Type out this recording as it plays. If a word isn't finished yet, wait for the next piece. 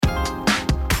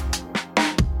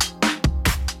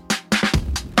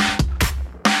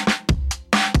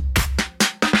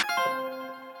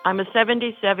I'm a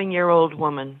 77-year-old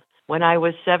woman. When I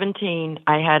was 17,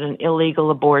 I had an illegal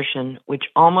abortion, which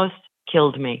almost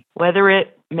killed me. Whether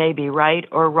it may be right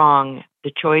or wrong,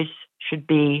 the choice should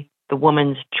be the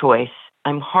woman's choice.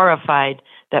 I'm horrified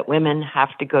that women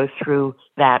have to go through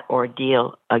that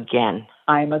ordeal again.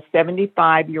 I'm a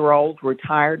 75-year-old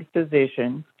retired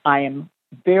physician. I am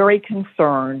very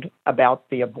concerned about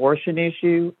the abortion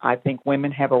issue. I think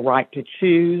women have a right to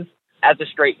choose. As a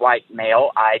straight white male,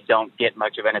 I don't get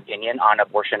much of an opinion on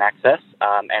abortion access,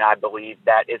 and I believe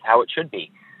that is how it should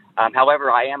be. However,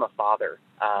 I am a father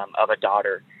of a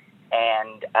daughter,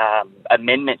 and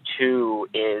Amendment 2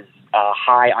 is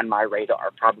high on my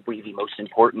radar, probably the most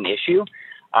important issue.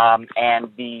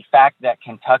 And the fact that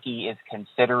Kentucky is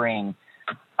considering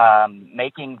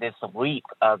making this leap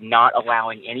of not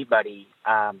allowing anybody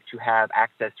to have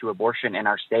access to abortion in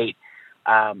our state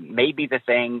may be the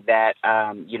thing that,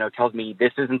 tells me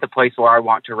this isn't the place where I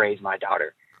want to raise my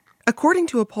daughter. According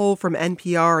to a poll from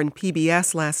NPR and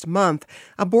PBS last month,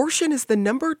 abortion is the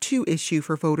number 2 issue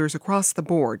for voters across the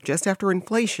board, just after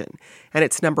inflation, and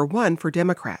it's number 1 for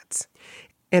Democrats.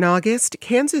 In August,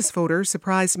 Kansas voters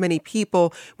surprised many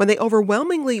people when they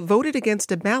overwhelmingly voted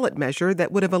against a ballot measure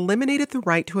that would have eliminated the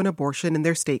right to an abortion in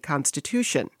their state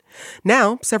constitution.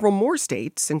 Now, several more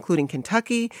states, including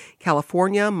Kentucky,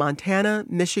 California, Montana,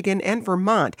 Michigan, and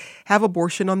Vermont, have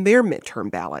abortion on their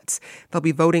midterm ballots. They'll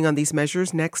be voting on these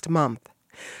measures next month.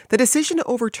 The decision to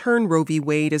overturn Roe v.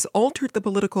 Wade has altered the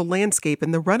political landscape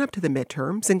in the run-up to the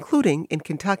midterms, including in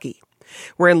Kentucky.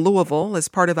 We're in Louisville as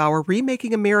part of our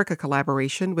Remaking America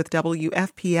collaboration with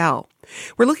WFPL.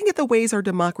 We're looking at the ways our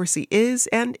democracy is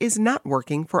and is not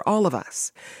working for all of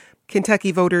us.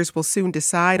 Kentucky voters will soon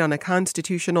decide on a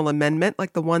constitutional amendment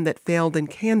like the one that failed in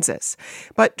Kansas.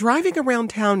 But driving around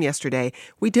town yesterday,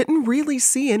 we didn't really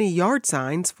see any yard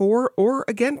signs for or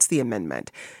against the amendment.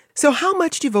 So how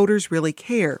much do voters really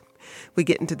care? We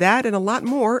get into that and a lot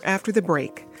more after the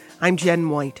break. I'm Jen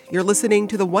White. You're listening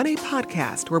to the 1A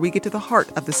podcast, where we get to the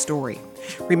heart of the story.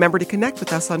 Remember to connect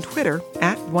with us on Twitter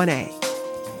at 1A.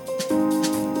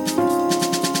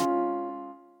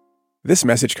 This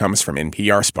message comes from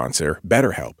NPR sponsor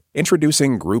BetterHelp,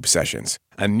 introducing Group Sessions,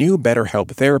 a new BetterHelp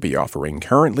therapy offering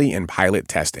currently in pilot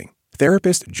testing.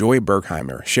 Therapist Joy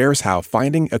Bergheimer shares how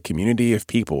finding a community of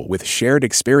people with shared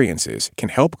experiences can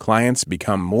help clients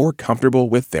become more comfortable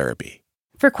with therapy.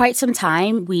 For quite some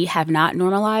time, we have not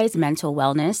normalized mental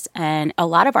wellness, and a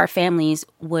lot of our families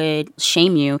would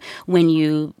shame you when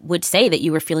you would say that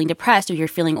you were feeling depressed or you're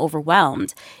feeling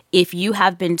overwhelmed. If you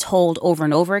have been told over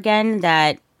and over again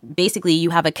that basically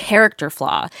you have a character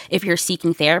flaw if you're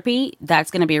seeking therapy, that's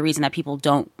going to be a reason that people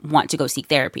don't want to go seek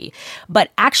therapy.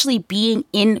 But actually being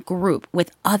in group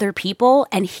with other people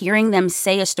and hearing them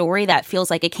say a story that feels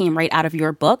like it came right out of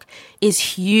your book is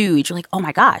huge. You're like, oh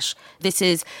my gosh, this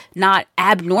is not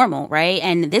abnormal, right?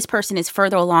 And this person is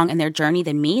further along in their journey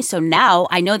than me. So now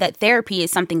I know that therapy is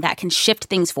something that can shift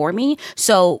things for me.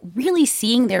 So really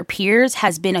seeing their peers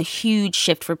has been a huge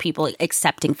shift for people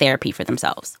accepting therapy for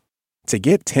themselves. To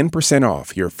get 10%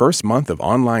 off your first month of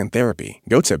online therapy,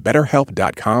 go to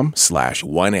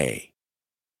BetterHelp.com/1A.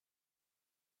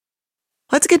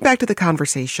 Let's get back to the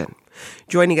conversation.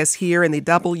 Joining us here in the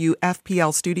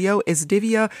WFPL studio is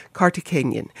Divya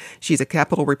Karthikeyan. She's a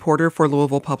Capitol reporter for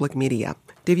Louisville Public Media.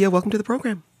 Divya, welcome to the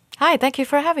program. Hi, thank you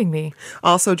for having me.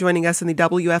 Also joining us in the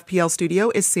WFPL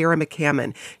studio is Sarah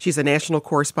McCammon. She's a national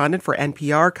correspondent for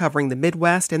NPR covering the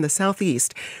Midwest and the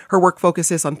Southeast. Her work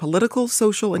focuses on political,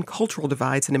 social, and cultural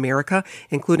divides in America,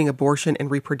 including abortion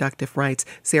and reproductive rights.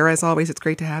 Sarah, as always, it's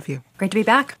great to have you. Great to be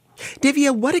back.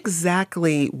 Divya, what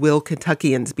exactly will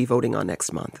Kentuckians be voting on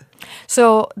next month?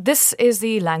 So this is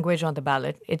the language on the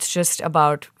ballot. It's just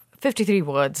about 53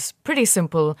 words, pretty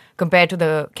simple compared to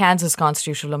the Kansas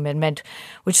constitutional amendment,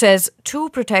 which says, to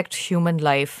protect human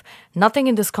life, nothing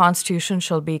in this constitution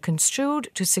shall be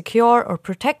construed to secure or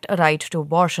protect a right to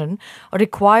abortion or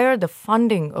require the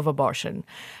funding of abortion.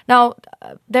 Now,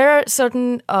 there are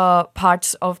certain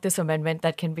parts of this amendment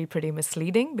that can be pretty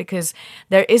misleading because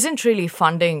there isn't really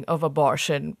funding of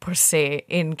abortion per se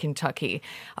in Kentucky.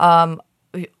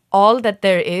 All that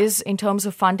there is in terms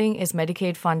of funding is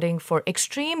Medicaid funding for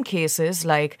extreme cases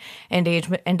like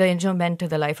endangerment to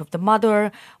the life of the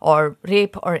mother or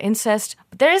rape or incest.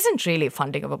 But there isn't really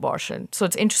funding of abortion. So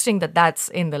it's interesting that that's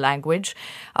in the language.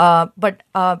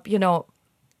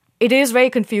 It is very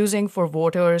confusing for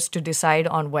voters to decide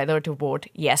on whether to vote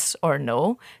yes or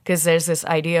no, because there's this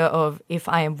idea of if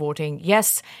I am voting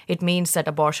yes, it means that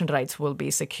abortion rights will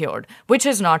be secured, which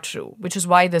is not true, which is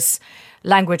why this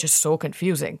language is so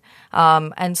confusing.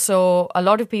 And so a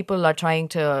lot of people are trying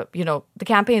to, the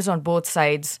campaigns on both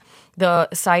sides the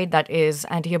side that is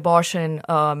anti-abortion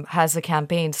has the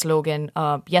campaign slogan,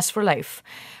 Yes for Life.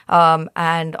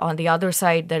 And on the other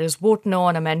side, there is Vote No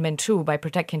on Amendment 2 by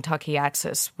Protect Kentucky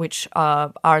Access, which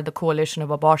are the coalition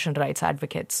of abortion rights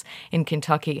advocates in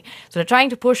Kentucky. So they're trying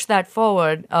to push that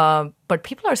forward, but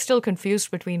people are still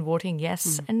confused between voting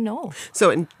yes and no. So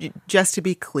and just to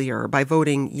be clear, by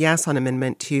voting yes on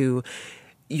Amendment 2,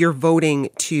 you're voting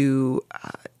to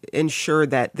ensure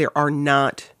that there are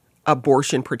not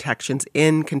abortion protections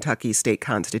in Kentucky's state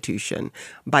constitution.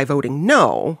 By voting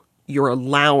no, you're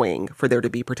allowing for there to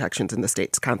be protections in the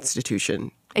state's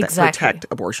constitution that protect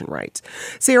abortion rights.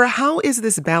 Sarah, how is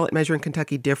this ballot measure in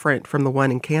Kentucky different from the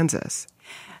one in Kansas?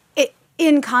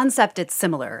 In concept, it's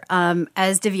similar.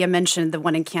 As Divya mentioned, the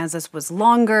one in Kansas was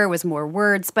longer, was more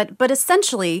words, but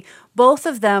essentially both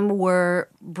of them were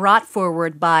brought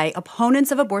forward by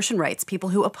opponents of abortion rights, people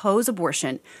who oppose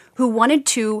abortion, who wanted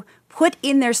to put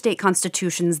in their state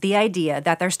constitutions the idea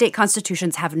that their state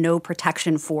constitutions have no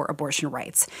protection for abortion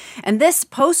rights. And this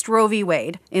post-Roe v.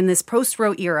 Wade, in this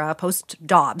post-Roe era,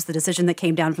 post-Dobbs, the decision that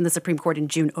came down from the Supreme Court in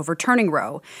June overturning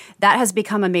Roe, that has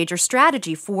become a major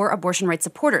strategy for abortion rights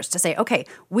supporters to say, okay,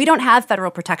 we don't have federal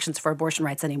protections for abortion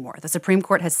rights anymore. The Supreme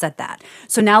Court has said that.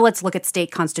 So now let's look at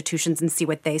state constitutions and see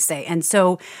what they say. And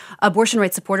so abortion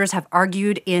rights supporters have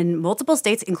argued in multiple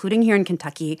states, including here in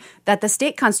Kentucky, that the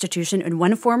state constitution in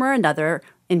one form or another,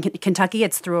 in Kentucky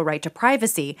it's through a right to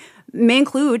privacy, may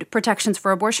include protections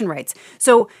for abortion rights.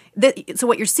 So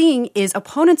what you're seeing is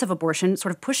opponents of abortion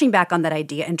sort of pushing back on that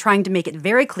idea and trying to make it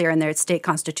very clear in their state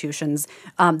constitutions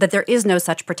that there is no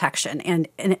such protection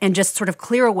and just sort of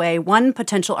clear away one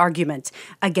potential argument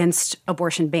against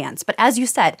abortion bans. But as you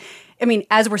said, I mean,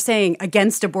 as we're saying,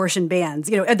 against abortion bans,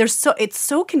 it's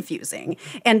so confusing.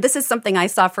 And this is something I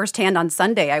saw firsthand on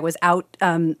Sunday. I was out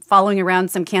following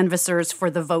around some canvassers for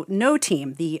the Vote No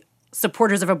team, the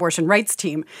supporters of abortion rights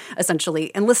team,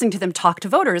 essentially, and listening to them talk to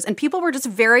voters. And people were just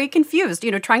very confused,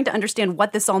 trying to understand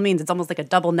what this all means. It's almost like a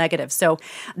double negative. So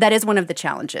that is one of the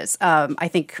challenges, I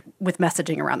think, with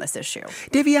messaging around this issue.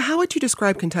 Divya, how would you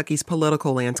describe Kentucky's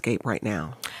political landscape right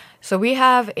now? So we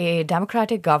have a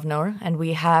Democratic governor and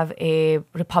we have a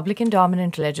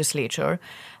Republican-dominant legislature.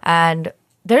 And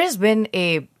there has been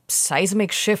a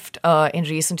seismic shift in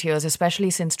recent years, especially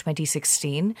since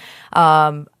 2016.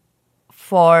 Even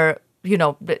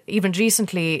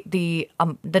recently, the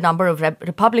number of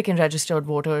Republican registered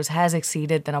voters has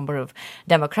exceeded the number of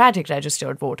Democratic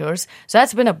registered voters. So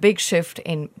that's been a big shift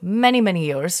in many, many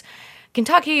years.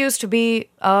 Kentucky used to be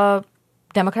a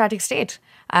Democratic state.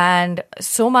 And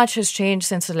so much has changed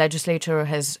since the legislature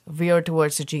has veered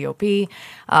towards the GOP.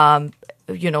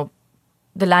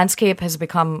 The landscape has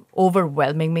become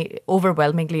overwhelmingly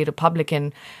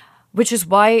Republican, which is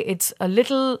why it's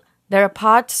there are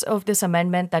parts of this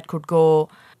amendment that could go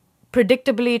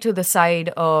predictably to the side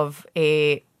of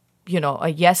a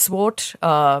yes vote,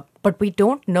 but we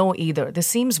don't know either. This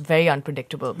seems very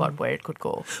unpredictable about where it could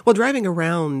go. Well, driving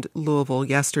around Louisville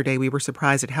yesterday, we were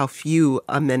surprised at how few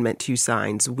Amendment 2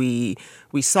 signs we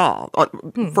saw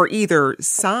for either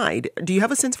side. Do you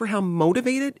have a sense for how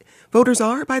motivated voters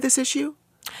are by this issue?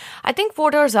 I think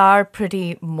voters are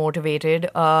pretty motivated.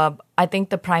 I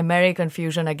think the primary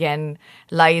confusion, again,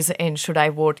 lies in should I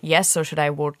vote yes or should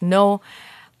I vote no?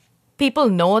 People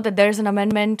know that there's an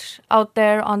amendment out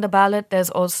there on the ballot. There's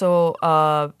also,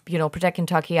 Protect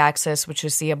Kentucky Access, which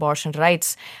is the abortion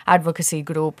rights advocacy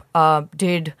group,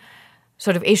 did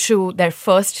sort of issue their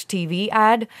first TV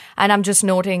ad. And I'm just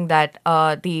noting that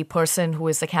the person who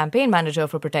is the campaign manager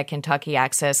for Protect Kentucky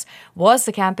Access was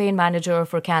the campaign manager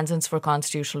for Kansans for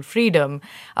Constitutional Freedom,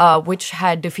 which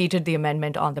had defeated the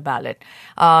amendment on the ballot.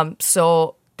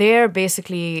 So they're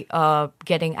basically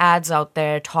getting ads out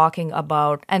there talking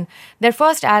about, and their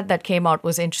first ad that came out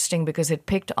was interesting because it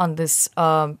picked on this,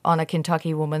 on a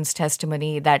Kentucky woman's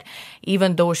testimony that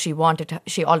even though she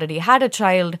already had a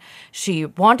child, she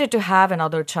wanted to have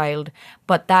another child,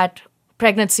 but that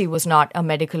pregnancy was not a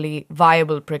medically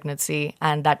viable pregnancy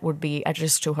and that would be at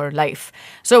risk to her life.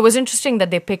 So it was interesting that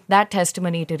they picked that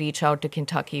testimony to reach out to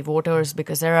Kentucky voters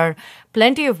because there are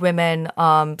plenty of women,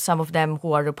 some of them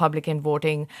who are Republican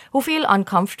voting, who feel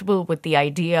uncomfortable with the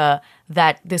idea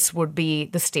that this would be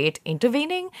the state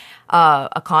intervening,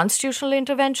 a constitutional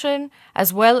intervention,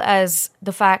 as well as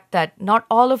the fact that not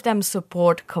all of them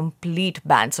support complete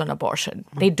bans on abortion.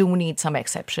 They do need some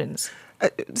exceptions.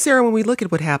 Sarah, when we look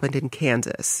at what happened in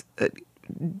Kansas,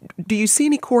 do you see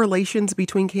any correlations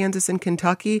between Kansas and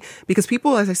Kentucky? Because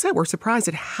people, as I said, were surprised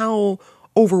at how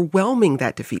overwhelming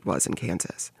that defeat was in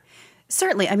Kansas.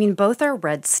 Certainly. I mean, both are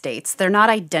red states. They're not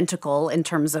identical in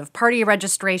terms of party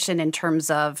registration, in terms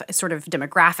of sort of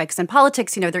demographics and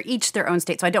politics. You know, they're each their own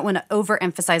state, so I don't want to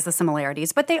overemphasize the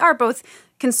similarities. But they are both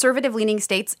conservative-leaning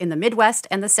states in the Midwest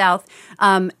and the South.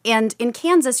 And in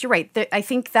Kansas, you're right. I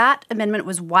think that amendment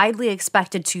was widely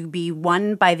expected to be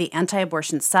won by the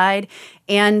anti-abortion side.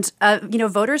 And,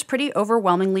 voters pretty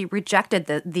overwhelmingly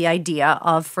rejected the idea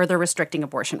of further restricting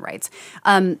abortion rights.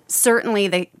 Certainly,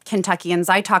 the Kentuckians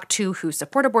I talked to who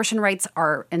support abortion rights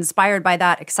are inspired by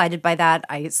that, excited by that.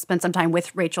 I spent some time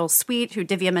with Rachel Sweet, who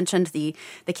Divya mentioned, the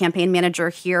campaign manager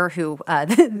here, who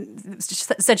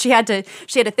said she had to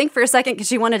think for a second because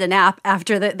she wanted a nap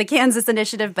after the Kansas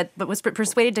initiative, but was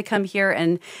persuaded to come here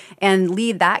and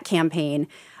lead that campaign.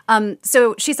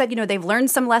 So she said, they've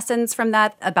learned some lessons from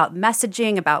that about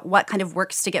messaging, about what kind of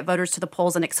works to get voters to the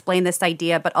polls and explain this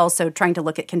idea, but also trying to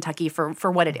look at Kentucky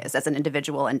for what it is as an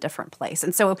individual and different place.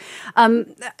 And so,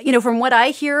 from what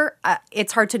I hear,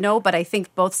 it's hard to know, but I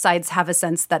think both sides have a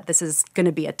sense that this is going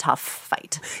to be a tough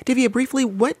fight. Divya, briefly,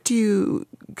 what do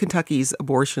Kentucky's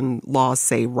abortion laws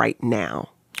say right now?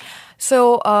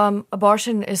 So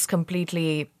abortion is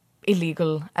completely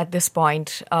illegal at this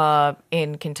point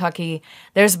in Kentucky.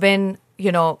 There's been,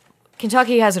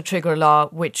 Kentucky has a trigger law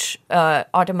which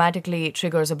automatically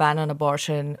triggers a ban on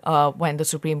abortion when the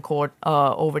Supreme Court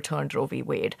overturned Roe v.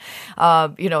 Wade.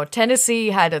 Tennessee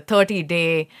had a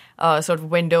 30-day sort of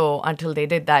window until they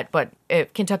did that, but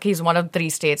Kentucky is one of 3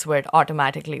 states where it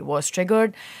automatically was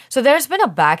triggered. So there's been a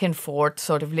back and forth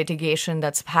sort of litigation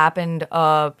that's happened,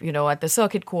 at the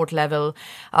circuit court level.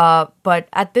 But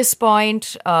at this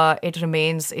point, it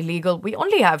remains illegal. We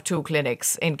only have 2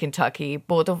 clinics in Kentucky,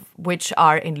 both of which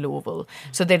are in Louisville.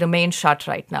 So they remain shut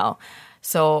right now.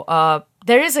 So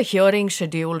there is a hearing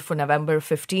scheduled for November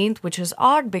 15th, which is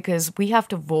odd because we have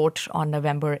to vote on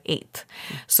November 8th.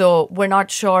 So we're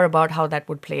not sure about how that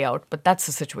would play out, but that's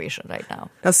the situation right now.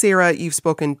 Now, Sarah, you've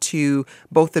spoken to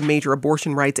both the major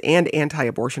abortion rights and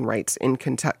anti-abortion rights in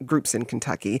groups in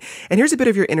Kentucky. And here's a bit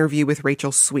of your interview with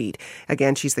Rachel Sweet.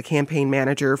 Again, she's the campaign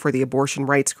manager for the abortion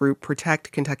rights group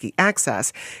Protect Kentucky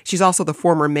Access. She's also the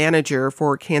former manager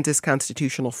for Kansas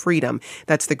Constitutional Freedom.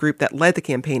 That's the group that led the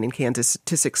campaign in Kansas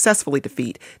to successfully defeat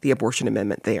the abortion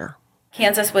amendment there.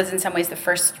 Kansas was in some ways the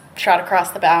first shot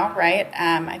across the bow, right?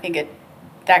 I think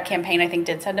that campaign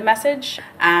did send a message.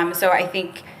 So I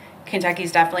think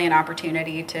Kentucky's definitely an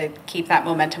opportunity to keep that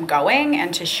momentum going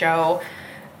and to show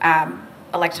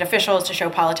elected officials, to show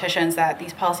politicians that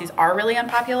these policies are really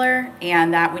unpopular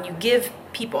and that when you give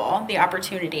people the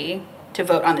opportunity to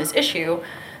vote on this issue,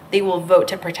 they will vote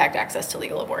to protect access to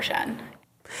legal abortion.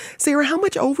 Sarah, how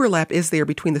much overlap is there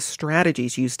between the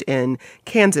strategies used in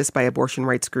Kansas by abortion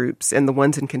rights groups and the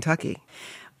ones in Kentucky?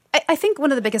 I think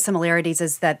one of the biggest similarities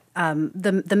is that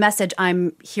the message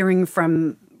I'm hearing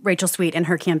from Rachel Sweet and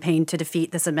her campaign to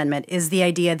defeat this amendment is the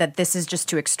idea that this is just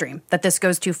too extreme, that this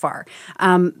goes too far.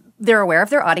 They're aware of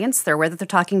their audience. They're aware that they're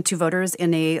talking to voters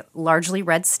in a largely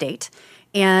red state.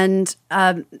 And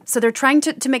so they're trying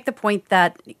to make the point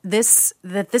that this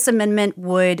amendment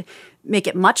would make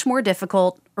it much more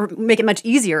difficult or make it much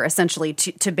easier, essentially,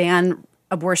 to ban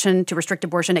abortion, to restrict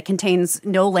abortion. It contains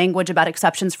no language about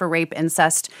exceptions for rape,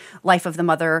 incest, life of the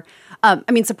mother.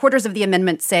 Supporters of the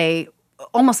amendment say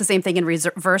almost the same thing in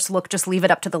reverse. Look, just leave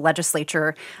it up to the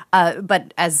legislature.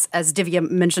 But as Divya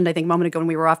mentioned, I think a moment ago when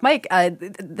we were off mic,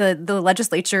 the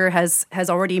legislature has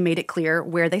already made it clear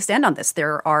where they stand on this.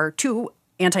 There are 2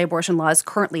 anti-abortion laws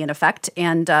currently in effect,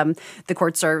 and the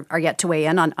courts are yet to weigh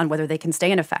in on whether they can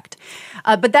stay in effect.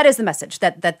 But that is the message,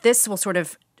 that this will sort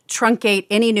of truncate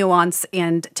any nuance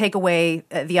and take away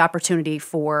the opportunity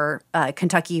for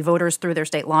Kentucky voters through their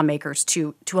state lawmakers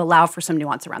to allow for some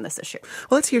nuance around this issue.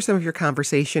 Well, let's hear some of your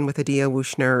conversation with Adia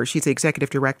Wuchner. She's the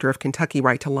executive director of Kentucky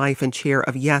Right to Life and chair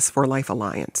of Yes for Life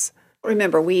Alliance.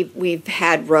 Remember, we've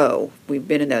had Roe. We've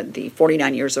been in the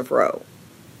 49 years of Roe.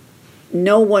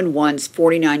 No one wants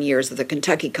 49 years of the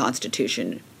Kentucky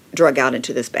Constitution drug out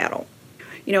into this battle.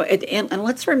 And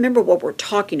let's remember what we're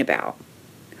talking about.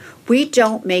 We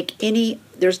don't make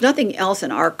there's nothing else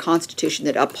in our Constitution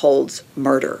that upholds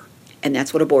murder, and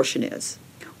that's what abortion is.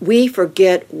 We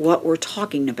forget what we're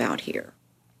talking about here.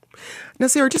 Now,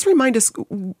 Sarah, just remind us,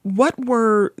 what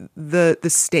were the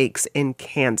stakes in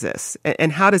Kansas,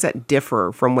 and how does that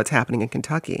differ from what's happening in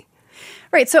Kentucky?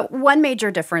 Right. So one major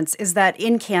difference is that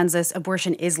in Kansas,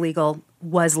 abortion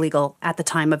was legal at the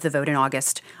time of the vote in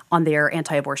August on their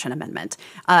anti-abortion amendment.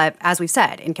 As we've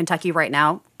said, in Kentucky right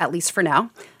now, at least for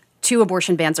now, two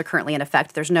abortion bans are currently in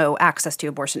effect. There's no access to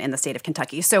abortion in the state of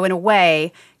Kentucky. So in a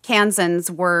way, Kansans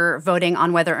were voting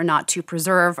on whether or not to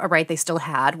preserve a right they still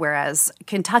had, whereas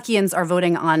Kentuckians are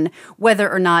voting on whether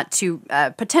or not to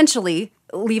potentially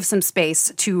leave some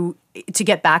space to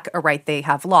get back a right they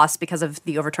have lost because of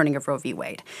the overturning of Roe v.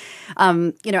 Wade.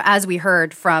 As we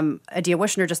heard from Adia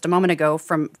Wushner just a moment ago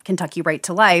from Kentucky Right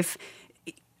to Life,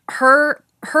 her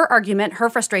argument, her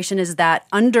frustration is that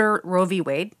under Roe v.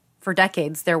 Wade, for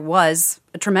decades, there was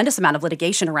a tremendous amount of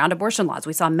litigation around abortion laws.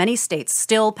 We saw many states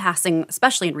still passing,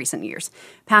 especially in recent years,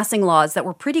 passing laws that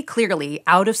were pretty clearly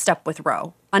out of step with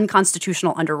Roe,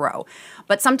 unconstitutional under Roe.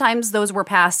 But sometimes those were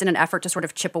passed in an effort to sort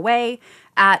of chip away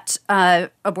at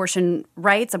abortion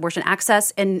rights, abortion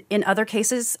access. And in other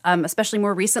cases, especially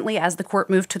more recently, as the court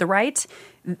moved to the right,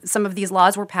 some of these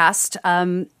laws were passed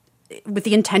with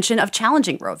the intention of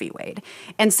challenging Roe v. Wade.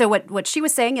 And so what she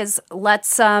was saying is,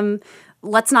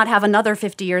 let's not have another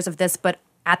 50 years of this, but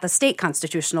at the state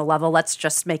constitutional level, let's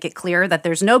just make it clear that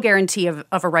there's no guarantee of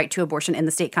a right to abortion in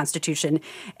the state constitution.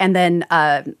 And then,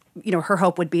 her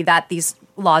hope would be that these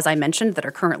laws I mentioned that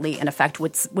are currently in effect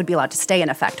would be allowed to stay in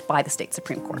effect by the state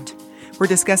Supreme Court. We're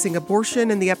discussing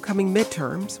abortion and the upcoming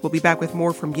midterms. We'll be back with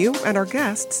more from you and our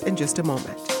guests in just a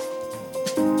moment.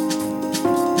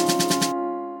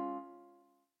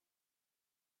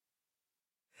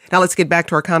 Now let's get back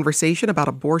to our conversation about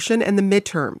abortion and the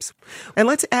midterms. And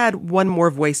let's add one more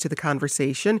voice to the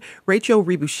conversation. Rachel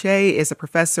Rebouché is a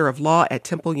professor of law at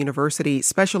Temple University,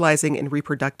 specializing in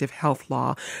reproductive health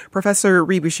law. Professor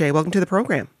Rebouché, welcome to the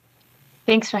program.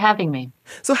 Thanks for having me.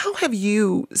 So how have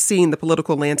you seen the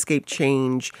political landscape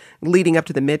change leading up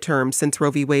to the midterms since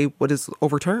Roe v. Wade was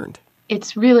overturned?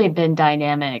 It's really been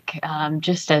dynamic.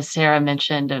 Just as Sarah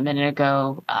mentioned a minute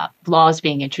ago, laws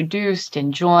being introduced,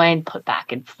 enjoined, put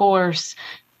back in force,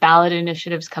 ballot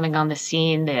initiatives coming on the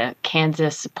scene, the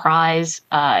Kansas surprise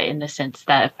in the sense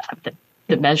that the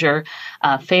measure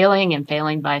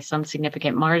failing by some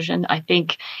significant margin. I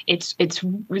think it's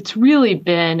really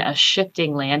been a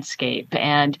shifting landscape,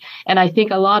 and I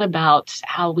think a lot about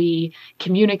how we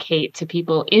communicate to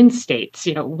people in states.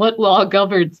 What law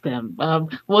governs them?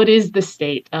 What is the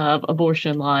state of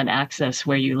abortion law and access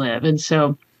where you live? And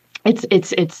so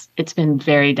it's been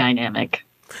very dynamic.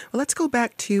 Well, let's go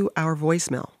back to our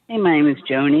voicemail. Hey, my name is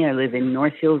Joni. I live in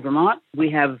Northfield, Vermont. We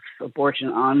have abortion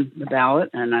on the ballot,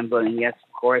 and I'm voting yes,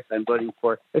 of course. I'm voting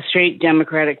for a straight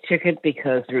Democratic ticket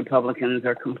because the Republicans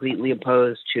are completely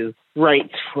opposed to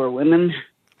rights for women.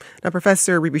 Now,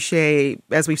 Professor Rebouché,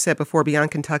 as we've said before,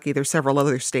 beyond Kentucky, there's several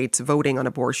other states voting on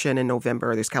abortion in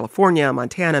November. There's California,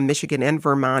 Montana, Michigan, and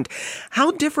Vermont.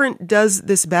 How different does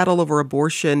this battle over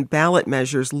abortion ballot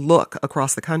measures look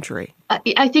across the country?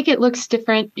 I think it looks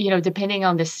different, depending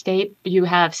on the state. You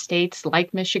have states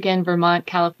like Michigan, Vermont,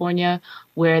 California,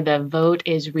 where the vote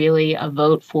is really a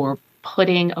vote for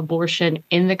putting abortion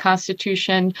in the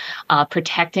Constitution,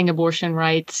 protecting abortion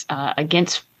rights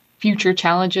against future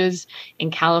challenges.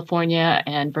 In California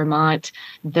and Vermont,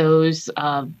 those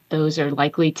are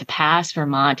likely to pass.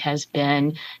 Vermont has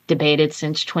been debated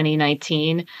since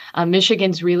 2019.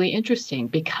 Michigan's really interesting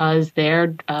because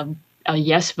a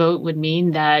yes vote would mean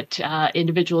that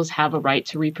individuals have a right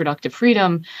to reproductive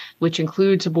freedom, which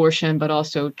includes abortion, but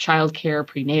also childcare,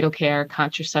 prenatal care,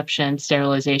 contraception,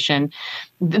 sterilization.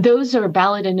 Those are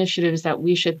ballot initiatives that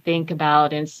we should think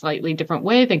about in a slightly different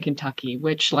way than Kentucky,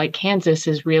 which, like Kansas,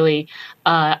 is really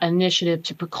an initiative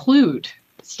to preclude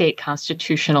state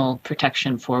constitutional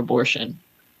protection for abortion.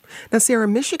 Now, Sarah,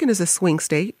 Michigan is a swing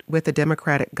state with a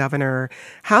Democratic governor.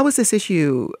 How is this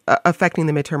issue affecting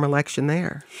the midterm election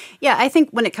there? Yeah, I think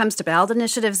when it comes to ballot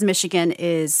initiatives, Michigan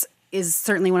is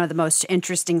certainly one of the most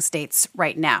interesting states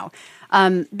right now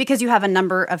because you have a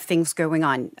number of things going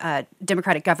on.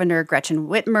 Democratic Governor Gretchen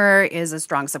Whitmer is a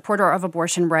strong supporter of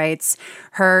abortion rights.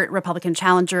 Her Republican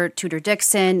challenger, Tudor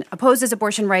Dixon, opposes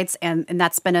abortion rights, and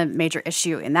that's been a major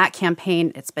issue in that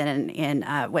campaign. It's been in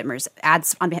Whitmer's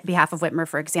ads on behalf of Whitmer,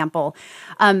 for example.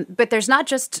 But there's not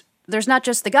just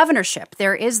the governorship.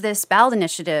 There is this ballot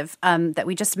initiative that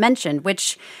we just mentioned,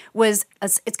 which was,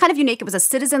 it's kind of unique. It was a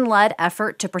citizen-led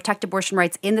effort to protect abortion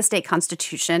rights in the state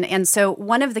constitution. And so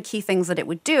one of the key things that it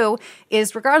would do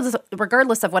is,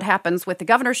 regardless of what happens with the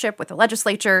governorship, with the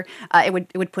legislature, it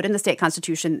would put in the state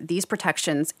constitution these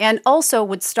protections, and also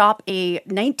would stop a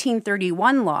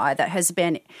 1931 law that has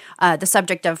been the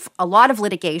subject of a lot of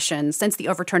litigation since the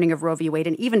overturning of Roe v. Wade,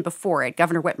 and even before it.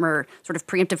 Governor Whitmer sort of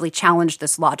preemptively challenged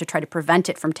this law to try to prevent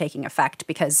it from taking effect,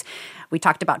 because we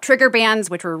talked about trigger bans,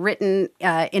 which were written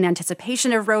in anticipation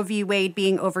of Roe v. Wade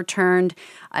being overturned.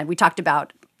 We talked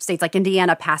about states like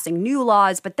Indiana passing new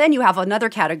laws, but then you have another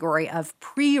category of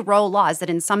pre-Roe laws that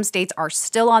in some states are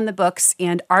still on the books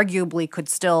and arguably could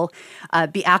still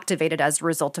be activated as a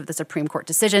result of the Supreme Court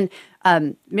decision.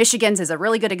 Michigan's is a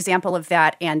really good example of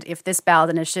that, and if this ballot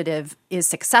initiative is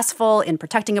successful in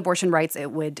protecting abortion rights,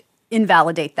 it would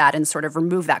invalidate that and sort of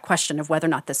remove that question of whether or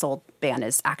not this old ban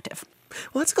is active.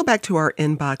 Well, let's go back to our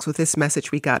inbox with this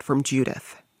message we got from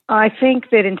Judith. I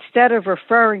think that instead of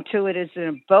referring to it as an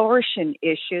abortion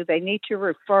issue, they need to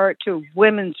refer it to a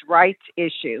women's rights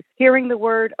issue. Hearing the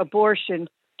word abortion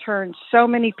turns so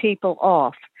many people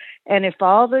off. And if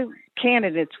all the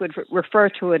candidates would refer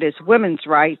to it as women's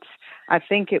rights, I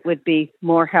think it would be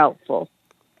more helpful.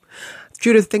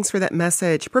 Judith, thanks for that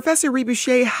message. Professor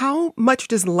Rebouché, how much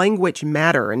does language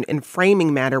matter and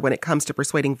framing matter when it comes to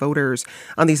persuading voters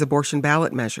on these abortion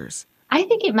ballot measures? I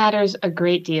think it matters a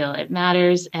great deal. It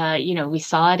matters, we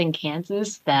saw it in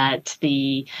Kansas that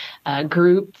the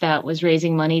group that was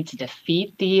raising money to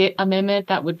defeat the amendment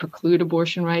that would preclude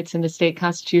abortion rights in the state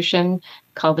constitution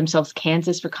called themselves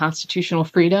Kansas for Constitutional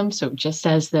Freedom. So just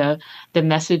as the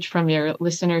message from your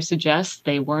listener suggests,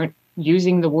 they weren't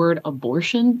using the word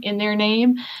abortion in their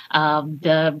name.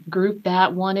 The group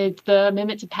that wanted the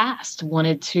amendment to pass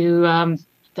wanted to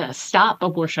stop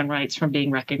abortion rights from being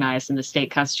recognized in the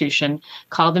state constitution,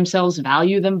 called themselves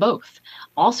Value Them Both,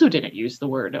 also didn't use the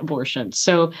word abortion.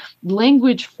 So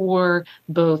language for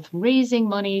both raising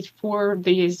money for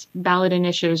these ballot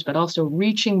initiatives, but also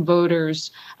reaching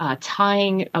voters,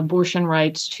 tying abortion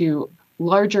rights to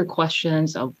larger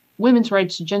questions of women's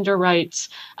rights, gender rights,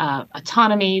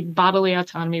 autonomy, bodily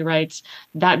autonomy rights,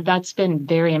 that's been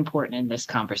very important in this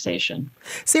conversation.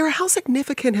 Sarah, how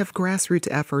significant have grassroots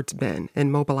efforts been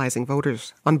in mobilizing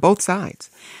voters on both sides?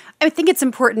 I think it's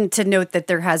important to note that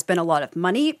there has been a lot of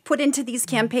money put into these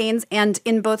campaigns, and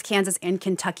in both Kansas and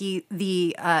Kentucky,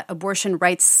 the abortion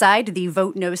rights side, the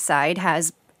Vote No side,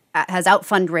 has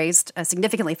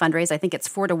significantly fundraised. I think it's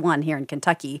 4-1 here in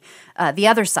Kentucky. The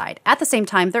other side. At the same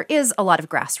time, there is a lot of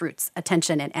grassroots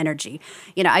attention and energy.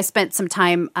 I spent some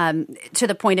time to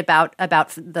the point about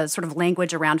the sort of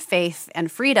language around faith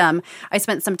and freedom. I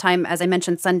spent some time, as I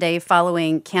mentioned Sunday,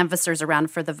 following canvassers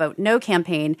around for the Vote No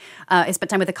campaign. I spent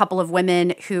time with a couple of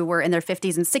women who were in their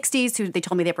 50s and 60s who they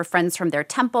told me they were friends from their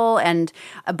temple, and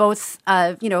both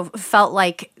felt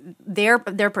like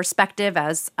their perspective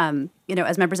as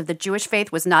as members of the Jewish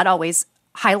faith was not always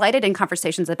highlighted in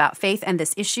conversations about faith and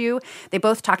this issue. They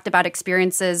both talked about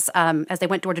experiences as they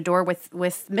went door to door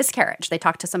with miscarriage. They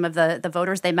talked to some of the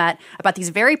voters they met about these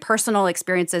very personal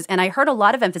experiences. And I heard a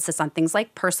lot of emphasis on things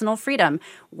like personal freedom,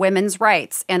 women's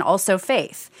rights, and also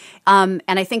faith. And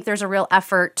I think there's a real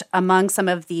effort among some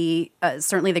of the,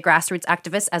 certainly the grassroots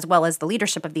activists, as well as the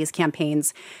leadership of these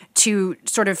campaigns, to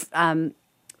sort of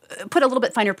put a little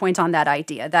bit finer point on that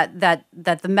idea that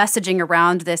the messaging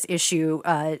around this issue,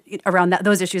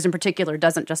 those issues in particular,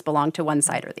 doesn't just belong to one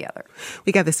side or the other.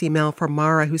 We got this email from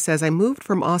Mara who says, I moved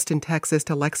from Austin, Texas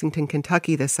to Lexington,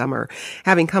 Kentucky this summer.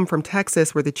 Having come from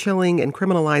Texas where the chilling and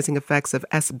criminalizing effects of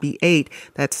SB 8,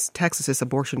 that's Texas's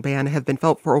abortion ban, have been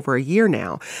felt for over a year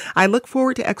now. I look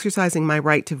forward to exercising my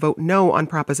right to vote no on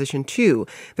Proposition 2.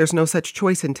 There's no such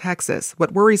choice in Texas.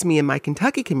 What worries me in my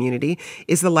Kentucky community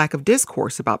is the lack of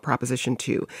discourse about Proposition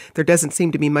 2. There doesn't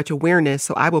seem to be much awareness,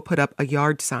 so I will put up a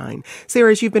yard sign.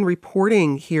 Sarah, as you've been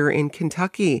reporting here in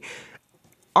Kentucky,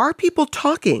 are people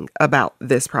talking about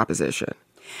this proposition?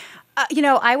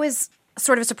 I was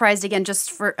sort of surprised again.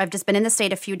 I've just been in the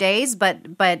state a few days, but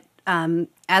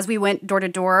as we went door to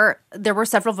door, there were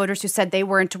several voters who said they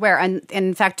weren't aware. And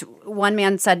in fact, one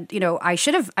man said,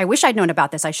 I wish I'd known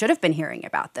about this. I should have been hearing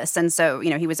about this. And so,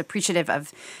 he was appreciative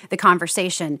of the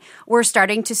conversation. We're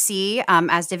starting to see,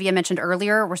 as Divya mentioned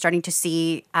earlier, we're starting to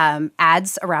see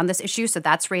ads around this issue. So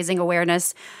that's raising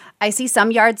awareness. I see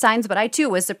some yard signs, but I too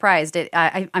was surprised.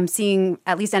 I'm seeing,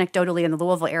 at least anecdotally in the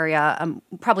Louisville area,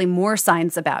 probably more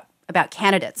signs about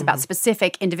candidates, about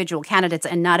specific individual candidates,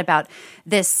 and not about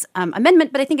this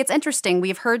amendment. But I think it's interesting.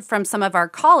 We've heard from some of our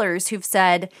callers who've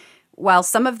said, while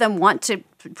some of them want to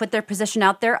put their position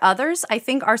out there, others, I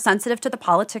think, are sensitive to the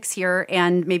politics here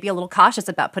and maybe a little cautious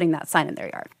about putting that sign in their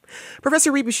yard.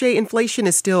 Professor Rebouché, inflation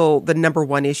is still the number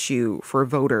one issue for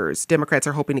voters. Democrats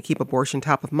are hoping to keep abortion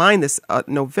top of mind this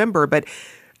November, but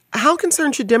how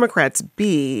concerned should Democrats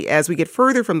be as we get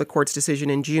further from the court's decision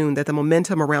in June that the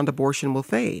momentum around abortion will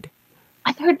fade?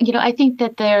 I think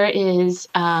that there is,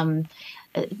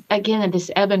 again, this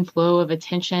ebb and flow of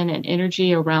attention and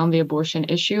energy around the abortion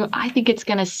issue. I think it's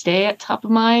going to stay at top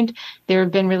of mind. There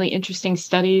have been really interesting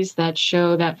studies that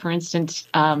show that, for instance,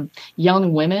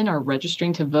 young women are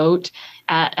registering to vote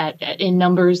in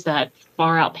numbers that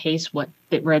far outpace what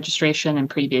the registration in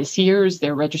previous years.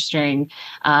 They're registering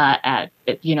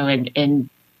in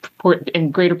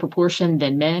greater proportion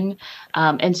than men.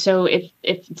 And so if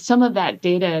some of that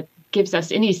data gives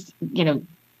us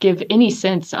give any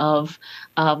sense of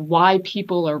why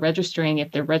people are registering,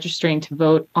 if they're registering to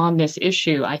vote on this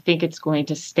issue, I think it's going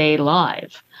to stay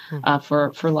live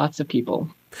for lots of people.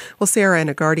 Well, Sarah, in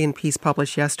a Guardian piece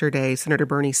published yesterday, Senator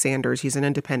Bernie Sanders, he's an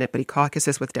independent, but he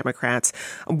caucuses with Democrats,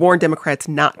 warned Democrats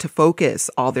not to focus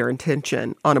all their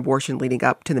attention on abortion leading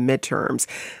up to the midterms.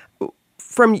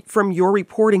 From your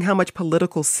reporting, how much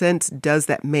political sense does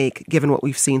that make, given what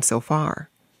we've seen so far?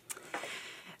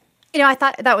 I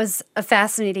thought that was a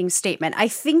fascinating statement. I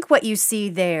think what you see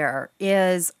there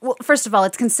is, well, first of all,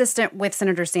 it's consistent with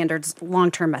Senator Sanders'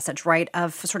 long-term message, right,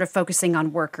 of sort of focusing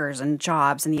on workers and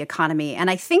jobs and the economy. And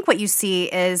I think what you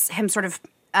see is him sort of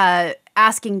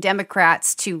asking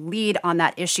Democrats to lead on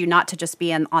that issue, not to just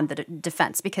be on the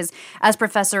defense. Because as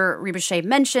Professor Riboche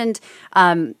mentioned,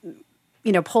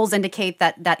 polls indicate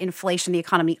that inflation, the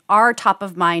economy are top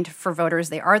of mind for voters.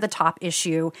 They are the top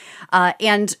issue.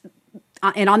 And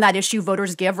on that issue,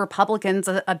 voters give Republicans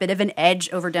a bit of an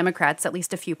edge over Democrats, at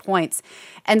least a few points.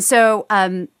 And so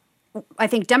I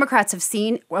think Democrats have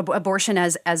seen abortion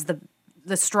as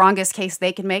the strongest case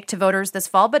they can make to voters this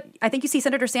fall. But I think you see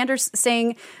Senator Sanders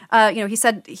saying, he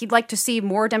said he'd like to see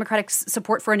more Democratic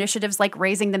support for initiatives like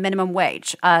raising the minimum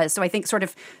wage. So I think sort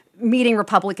of meeting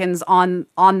Republicans on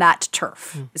that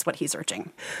turf is what he's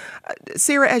urging.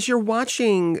 Sarah, as you're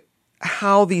watching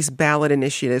how these ballot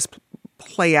initiatives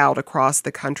play out across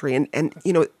the country, and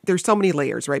there's so many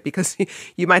layers, right? Because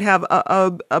you might have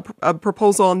a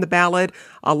proposal on the ballot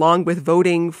along with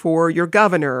voting for your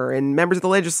governor and members of the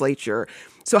legislature.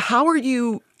 So how are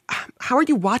you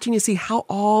watching to see how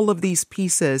all of these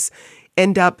pieces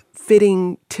end up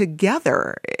fitting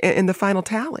together in the final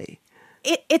tally?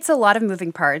 It's a lot of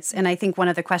moving parts, and I think one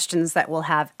of the questions that we'll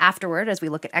have afterward as we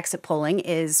look at exit polling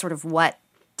is sort of what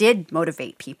did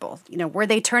motivate people. Were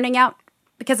they turning out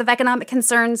because of economic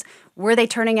concerns? Were they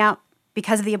turning out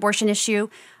because of the abortion issue?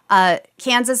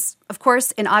 Kansas, of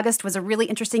course, in August was a really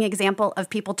interesting example of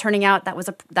people turning out. That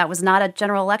was not a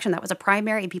general election. That was a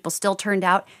primary, and people still turned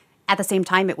out. At the same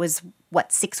time, it was,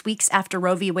 6 weeks after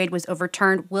Roe v. Wade was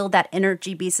overturned. Will that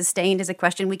energy be sustained is a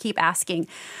question we keep asking.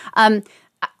 I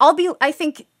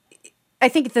think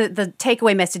the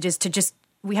takeaway message is to just,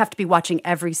 we have to be watching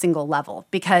every single level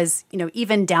because,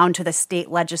 even down to the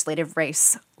state legislative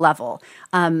race level.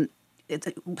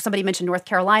 Somebody mentioned North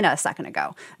Carolina a second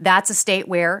ago. That's a state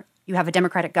where you have a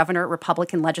Democratic governor,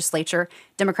 Republican legislature.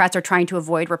 Democrats are trying to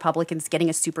avoid Republicans getting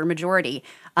a supermajority.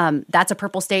 That's a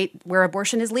purple state where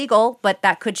abortion is legal, but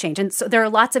that could change. And so there are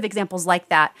lots of examples like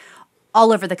that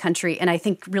all over the country. And I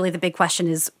think really the big question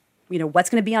is, what's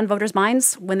going to be on voters'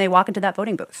 minds when they walk into that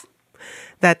voting booth?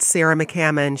 That's Sarah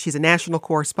McCammon. She's a national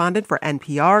correspondent for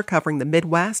NPR covering the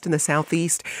Midwest and the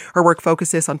Southeast. Her work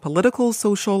focuses on political,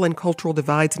 social, and cultural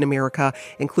divides in America,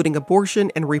 including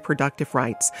abortion and reproductive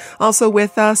rights. Also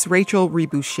with us, Rachel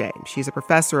Riboche. She's a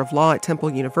professor of law at Temple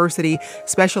University,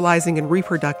 specializing in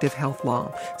reproductive health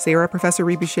law. Sarah, Professor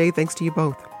Riboche, thanks to you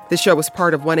both. This show was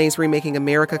part of 1A's Remaking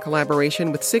America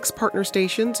collaboration with 6 partner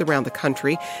stations around the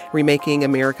country. Remaking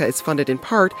America is funded in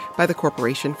part by the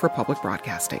Corporation for Public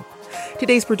Broadcasting.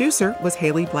 Today's producer was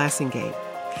Haley Blassingame.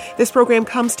 This program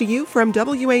comes to you from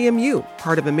WAMU,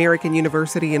 part of American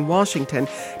University in Washington,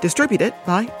 distributed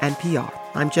by NPR.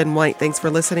 I'm Jen White. Thanks for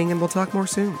listening, and we'll talk more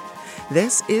soon.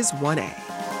 This is 1A.